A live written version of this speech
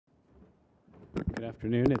Good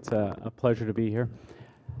afternoon. It's a pleasure to be here.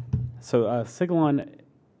 So Sigilon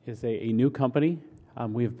is a new company.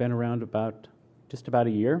 We've been around just about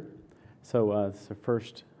a year. So it's the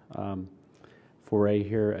first foray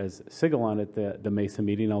here as Sigilon at the Mesa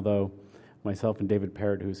meeting, although myself and David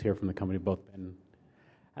Parrott, who's here from the company, both been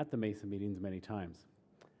at the Mesa meetings many times.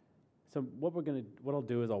 So what I'll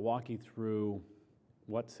do is I'll walk you through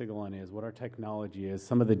what Sigilon is, what our technology is,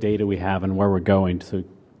 some of the data we have, and where we're going, so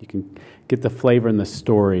you can get the flavor and the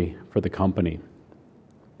story for the company.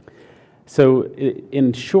 So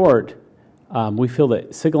in short, we feel that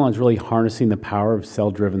Sigilon is really harnessing the power of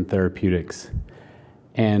cell-driven therapeutics.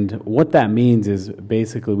 And what that means is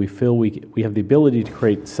basically we feel we have the ability to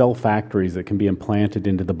create cell factories that can be implanted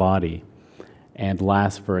into the body and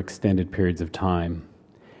last for extended periods of time.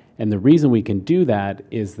 And the reason we can do that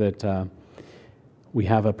is that we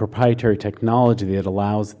have a proprietary technology that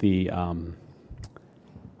allows the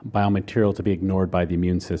biomaterial to be ignored by the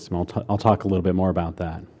immune system. I'll talk a little bit more about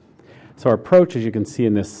that. So our approach, as you can see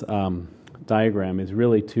in this diagram, is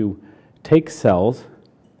really to take cells,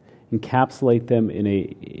 encapsulate them in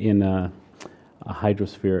a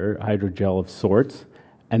hydrosphere, hydrogel of sorts,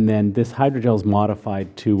 and then this hydrogel is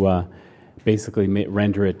modified to basically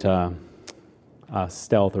render it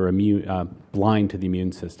stealth or blind to the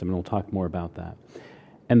immune system, and we'll talk more about that.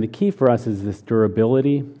 And the key for us is this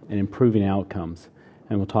durability and improving outcomes,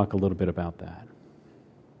 and we'll talk a little bit about that.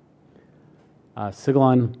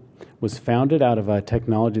 Sigilon was founded out of a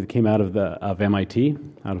technology that came out of MIT,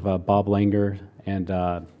 out of Bob Langer and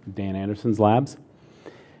Dan Anderson's labs.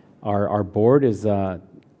 Our board is a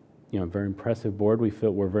very impressive board. We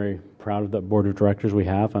feel we're very proud of the board of directors we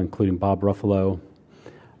have, including Bob Ruffalo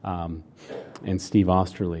and Steve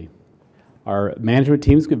Osterly. Our management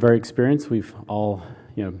team's very experienced. We've all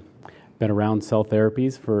been around cell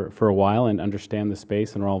therapies for a while and understand the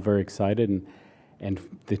space, and we're all very excited. And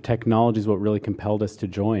the technology is what really compelled us to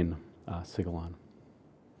join Sigilon.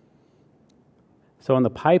 So on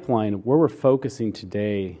the pipeline, where we're focusing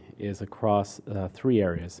today is across three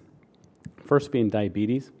areas. First being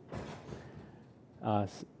diabetes.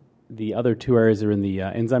 The other two areas are in the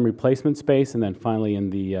enzyme replacement space, and then finally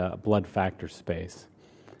in the blood factor space.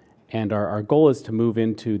 And our goal is to move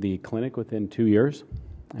into the clinic within 2 years,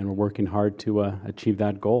 and we're working hard to achieve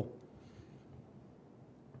that goal.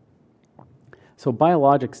 So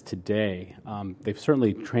biologics today, they've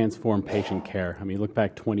certainly transformed patient care. I mean, look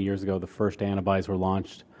back 20 years ago, the first antibodies were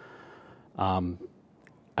launched. I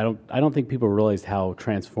don't think people realized how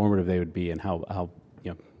transformative they would be and how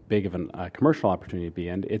big of a commercial opportunity it'd be,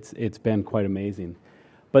 and it's been quite amazing.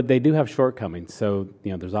 But they do have shortcomings. So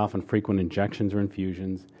there's often frequent injections or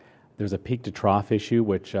infusions. There's a peak to trough issue,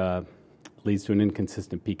 which leads to an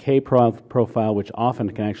inconsistent PK profile, which often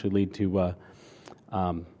can actually lead to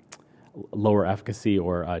lower efficacy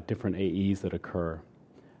or different AEs that occur.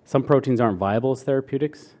 Some proteins aren't viable as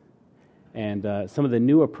therapeutics, and some of the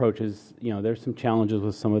new approaches, there's some challenges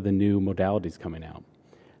with some of the new modalities coming out.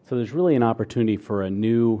 So there's really an opportunity for a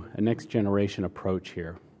next generation approach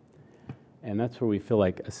here, and that's where we feel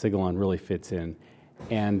like Sigilon really fits in.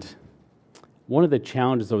 And one of the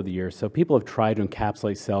challenges over the years, so people have tried to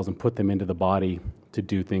encapsulate cells and put them into the body to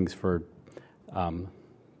do things for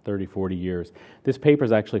 30, 40 years. This paper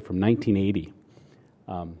is actually from 1980.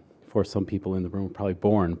 For some people in the room are probably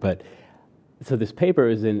born. But so this paper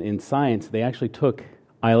is in Science. They actually took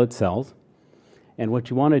islet cells. And what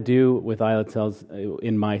you want to do with islet cells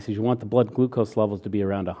in mice is you want the blood glucose levels to be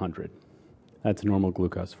around 100. That's normal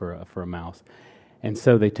glucose for a mouse. And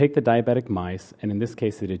so they take the diabetic mice, and in this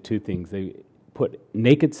case they did two things. They put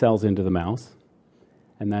naked cells into the mouse,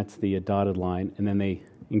 and that's the dotted line, and then they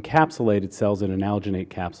encapsulated cells in an alginate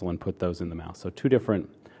capsule and put those in the mouse. So two different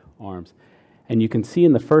arms. And you can see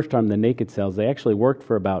in the first arm, the naked cells, they actually worked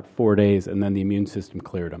for about 4 days, and then the immune system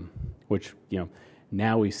cleared them, which,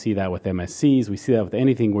 now we see that with MSCs. We see that with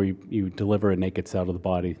anything where you deliver a naked cell to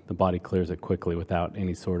the body clears it quickly without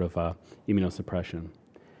any sort of immunosuppression.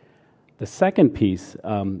 The second piece,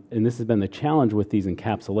 and this has been the challenge with these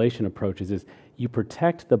encapsulation approaches, is you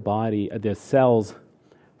protect the cells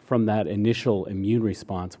from that initial immune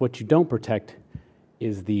response. What you don't protect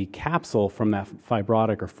is the capsule from that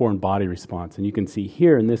fibrotic or foreign body response. And you can see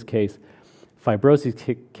here in this case,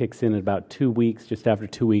 fibrosis kicks in at about 2 weeks, just after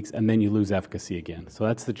 2 weeks, and then you lose efficacy again. So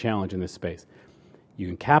that's the challenge in this space.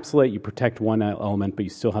 You encapsulate, you protect one element, but you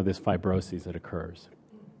still have this fibrosis that occurs.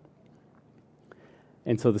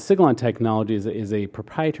 And so the Sigilon technology is a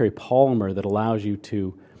proprietary polymer that allows you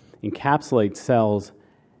to encapsulate cells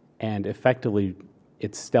and effectively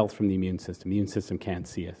it's stealth from the immune system. The immune system can't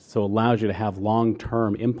see it. So it allows you to have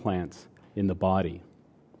long-term implants in the body.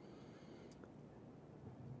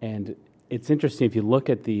 And it's interesting, if you look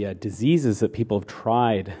at the diseases that people have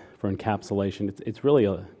tried for encapsulation, it's really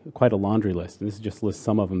quite a laundry list. And this just lists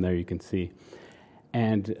some of them there, you can see.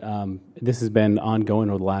 And this has been ongoing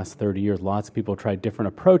over the last 30 years. Lots of people have tried different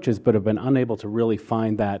approaches, but have been unable to really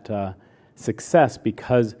find that success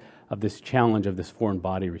because of this challenge of this foreign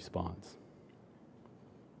body response.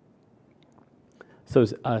 So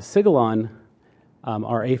Sigilon,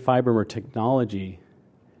 our A-fibrimer technology,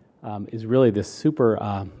 is really this super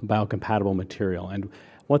biocompatible material. And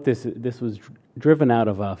what this was driven out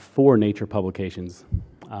of 4 Nature publications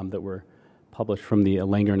that were published from the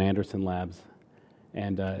Langer and Anderson labs.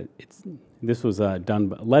 And this was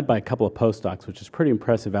led by a couple of postdocs, which is pretty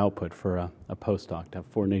impressive output for a postdoc to have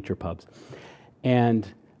 4 Nature pubs. And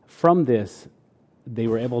from this, they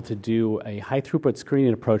were able to do a high-throughput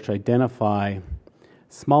screening approach to identify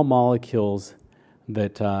small molecules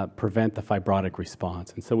that prevent the fibrotic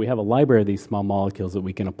response. And so we have a library of these small molecules that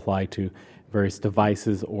we can apply to various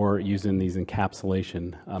devices or use in these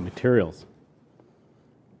encapsulation materials.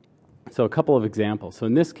 So a couple of examples. So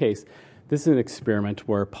in this case, this is an experiment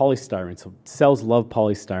where polystyrene, so cells love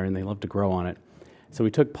polystyrene, they love to grow on it. So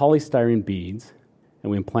we took polystyrene beads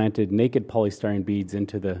and we implanted naked polystyrene beads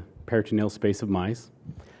into the peritoneal space of mice.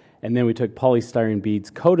 And then we took polystyrene beads,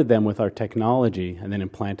 coated them with our technology, and then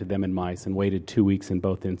implanted them in mice and waited 2 weeks in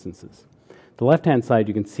both instances. The left-hand side,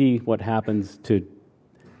 you can see what happens to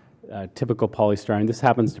typical polystyrene. This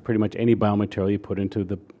happens to pretty much any biomaterial you put into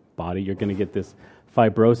the body. You're going to get this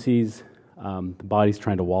fibroses. The body's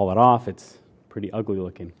trying to wall it off. It's pretty ugly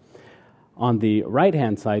looking. On the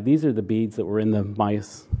right-hand side, these are the beads that were in the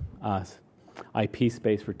mice IP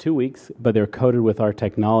space for 2 weeks, but they're coated with our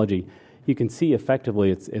technology. You can see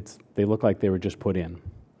effectively they look like they were just put in.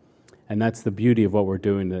 And that's the beauty of what we're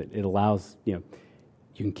doing, that it allows, you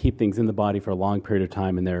can keep things in the body for a long period of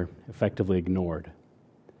time and they're effectively ignored.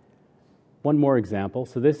 One more example.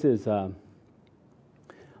 So this is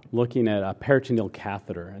looking at a peritoneal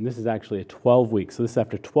catheter, and this is actually a 12-week. So this is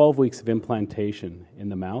after 12 weeks of implantation in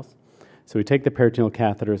the mouse. So we take the peritoneal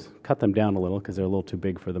catheters, cut them down a little because they're a little too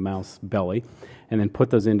big for the mouse belly, and then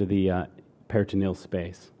put those into the peritoneal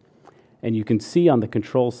space. And you can see on the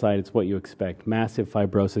control side, it's what you expect. Massive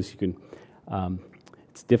fibrosis.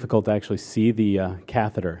 It's difficult to actually see the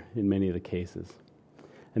catheter in many of the cases.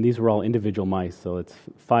 And these were all individual mice, so it's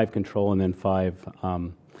 5 control and then 5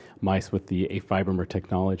 mice with the A-fibrimer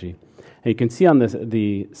technology. And you can see on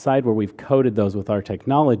the side where we've coated those with our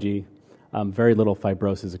technology, very little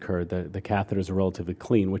fibrosis occurred. The catheters are relatively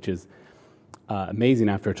clean, which is amazing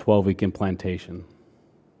after a 12-week implantation.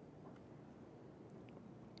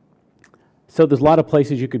 So there's a lot of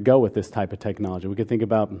places you could go with this type of technology. We could think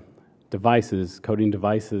about devices, coating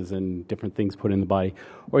devices and different things put in the body,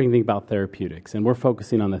 or you can think about therapeutics. And we're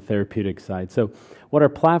focusing on the therapeutic side. So what our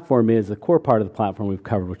platform is, the core part of the platform we've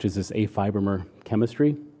covered, which is this A-fibrimer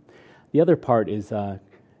chemistry. The other part is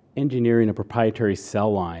engineering a proprietary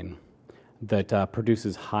cell line that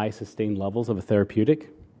produces high sustained levels of a therapeutic,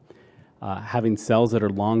 having cells that are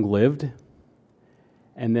long-lived,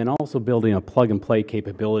 and then also building a plug-and-play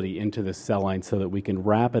capability into the cell line so that we can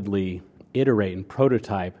rapidly iterate and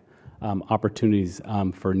prototype opportunities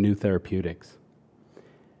for new therapeutics.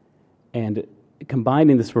 And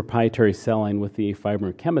combining this proprietary cell line with the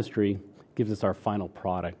A-fibrimer chemistry gives us our final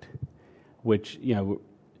product, which,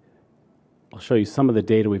 I'll show you some of the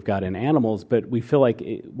data we've got in animals, but we feel like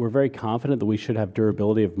we're very confident that we should have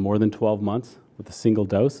durability of more than 12 months with a single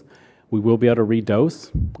dose. We will be able to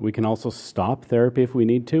redose. We can also stop therapy if we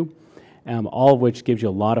need to, all of which gives you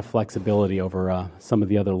a lot of flexibility over some of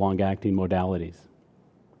the other long-acting modalities.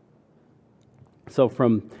 So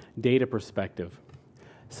from data perspective,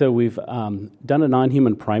 so we've done a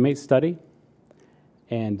non-human primate study,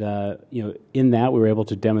 and in that we were able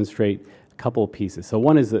to demonstrate a couple of pieces. So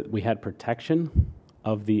one is that we had protection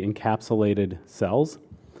of the encapsulated cells,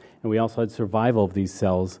 and we also had survival of these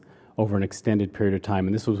cells over an extended period of time,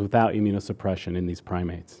 and this was without immunosuppression in these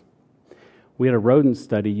primates. We had a rodent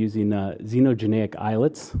study using xenogeneic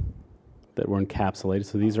islets that were encapsulated.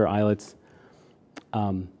 So these are islets,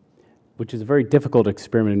 which is a very difficult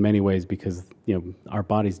experiment in many ways because our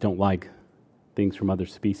bodies don't like things from other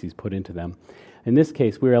species put into them. In this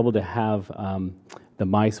case, we were able to have the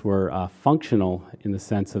mice were functional in the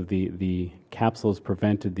sense of the capsules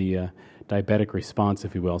prevented the diabetic response,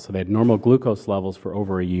 if you will. So they had normal glucose levels for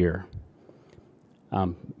over a year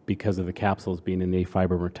because of the capsules being in the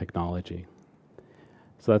A-fibrimer technology.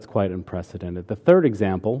 So that's quite unprecedented. The third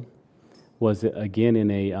example was, again, in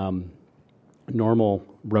a normal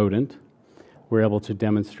rodent. We're able to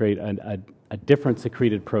demonstrate a different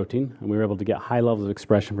secreted protein, and we were able to get high levels of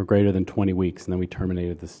expression for greater than 20 weeks, and then we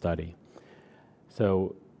terminated the study.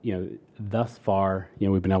 So, thus far,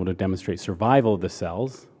 we've been able to demonstrate survival of the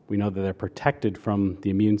cells. We know that they're protected from the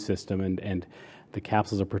immune system, and the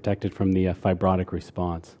capsules are protected from the fibrotic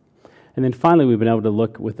response. And then finally, we've been able to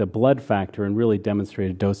look with a blood factor and really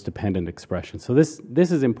demonstrate a dose-dependent expression. So this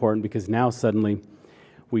is important because now suddenly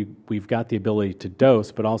we've got the ability to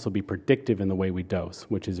dose, but also be predictive in the way we dose,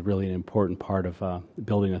 which is really an important part of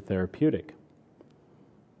building a therapeutic.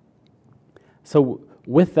 So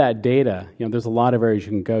with that data, there's a lot of areas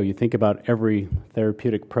you can go. You think about every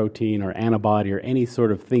therapeutic protein or antibody or any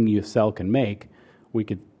sort of thing your cell can make, we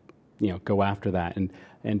could go after that. And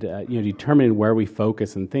determining where we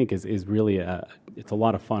focus and think is really it's a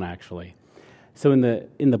lot of fun, actually. So in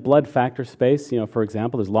the blood factor space, for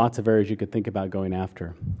example, there's lots of areas you could think about going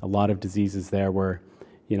after. A lot of diseases there where,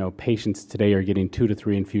 patients today are getting 2 to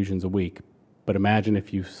 3 infusions a week. But imagine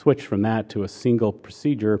if you switch from that to a single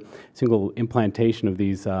procedure, single implantation of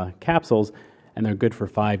these capsules, and they're good for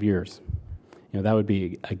 5 years. That would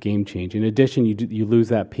be a game change. In addition, you lose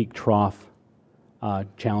that peak trough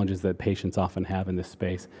challenges that patients often have in this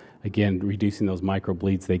space. Again, reducing those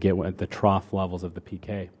microbleeds they get at the trough levels of the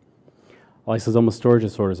PK. Lysosomal storage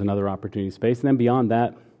disorder is another opportunity space. And then beyond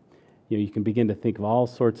that, you can begin to think of all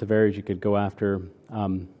sorts of areas you could go after,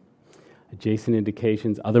 adjacent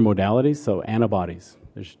indications, other modalities, so antibodies.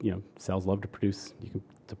 There's, cells love to produce,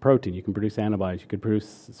 it's a protein, you can produce antibodies, you could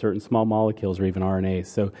produce certain small molecules or even RNAs.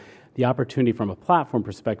 So the opportunity from a platform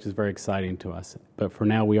perspective is very exciting to us. But for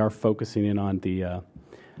now, we are focusing in on the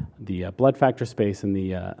blood factor space and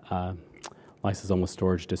the lysosomal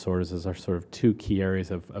storage disorders as our sort of 2 key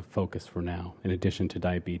areas of focus for now, in addition to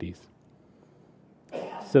diabetes.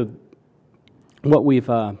 So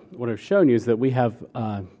what I've shown you is that we have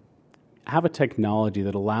a technology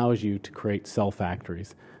that allows you to create cell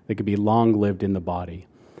factories that could be long-lived in the body.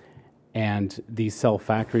 And these cell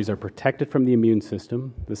factories are protected from the immune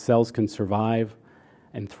system. The cells can survive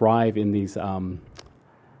and thrive in these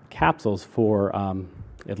capsules for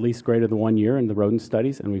at least greater than 1 year in the rodent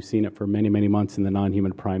studies, and we've seen it for many, many months in the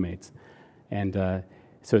non-human primates. And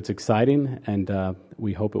so it's exciting, and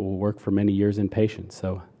we hope it will work for many years in patients.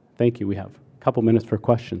 So thank you. We have a couple minutes for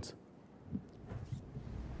questions.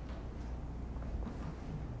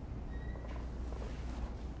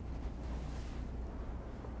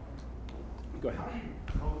 Go ahead.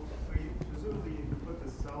 So presumably you put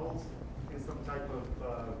the cells in some type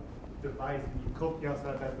of device and you coat the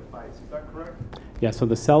outside of that device. Is that correct? Yeah, so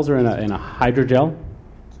the cells are in a hydrogel,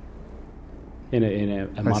 in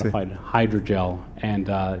a modified hydrogel, and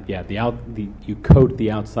you coat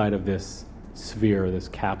the outside of this sphere, this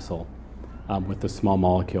capsule, with the small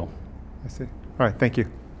molecule. I see. All right, thank you.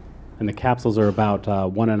 And the capsules are about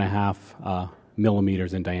 1.5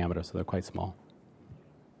 millimeters in diameter, so they're quite small.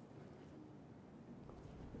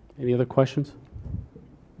 Any other questions?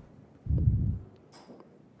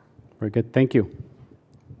 Very good. Thank you.